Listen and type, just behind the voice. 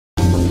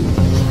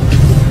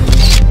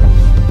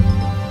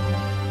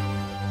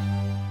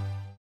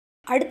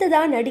அடுத்ததா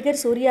நடிகர்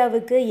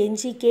சூர்யாவுக்கு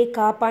என்ஜிகே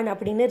காப்பான்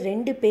அப்படின்னு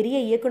 2 பெரிய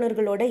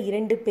இயக்குனர்களோட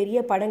 2 பெரிய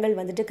படங்கள்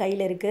வந்துட்டு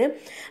கையில் இருக்குது.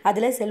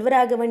 அதில்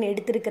செல்வராகவன்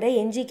எடுத்திருக்கிற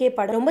என்ஜிகே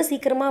படம் ரொம்ப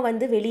சீக்கிரமாக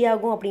வந்து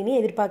வெளியாகும் அப்படின்னு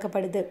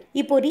எதிர்பார்க்கப்படுது.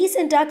 இப்போ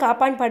ரீசெண்டாக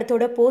காப்பான்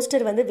படத்தோட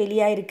போஸ்டர் வந்து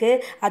வெளியாயிருக்கு.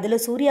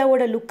 அதில்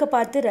சூர்யாவோட லுக்கை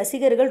பார்த்து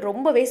ரசிகர்கள்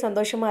ரொம்பவே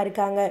சந்தோஷமாக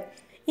இருக்காங்க.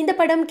 இந்த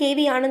படம்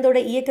கேவி ஆனந்தோட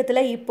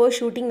இயக்கத்தில் இப்போ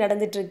ஷூட்டிங்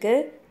நடந்துட்டுருக்கு.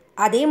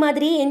 அதே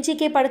மாதிரி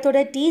என்ஜிகே படத்தோட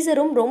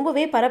டீசரும்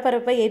ரொம்பவே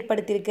பரபரப்பை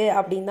ஏற்படுத்தியிருக்கு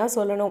அப்படின்னு தான்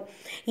சொல்லணும்.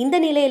 இந்த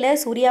நிலையில்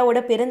சூர்யாவோட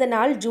பிறந்த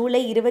நாள்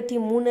ஜூலை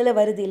 23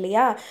 வருது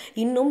இல்லையா?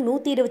 இன்னும்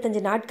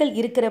 125 நாட்கள்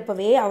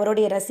இருக்கிறப்பவே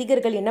அவருடைய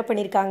ரசிகர்கள் என்ன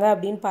பண்ணியிருக்காங்க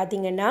அப்படின்னு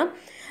பார்த்தீங்கன்னா,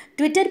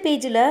 ட்விட்டர்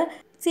பேஜில்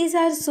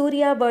சீசார்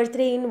சூர்யா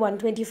பர்த்டே இன்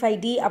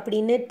 125D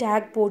அப்படின்னு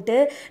டேக் போட்டு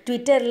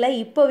ட்விட்டரில்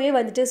இப்போவே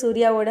வந்துட்டு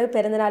சூர்யாவோட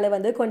பிறந்தநாளை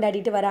வந்து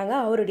கொண்டாடிட்டு வராங்க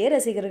அவருடைய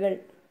ரசிகர்கள்.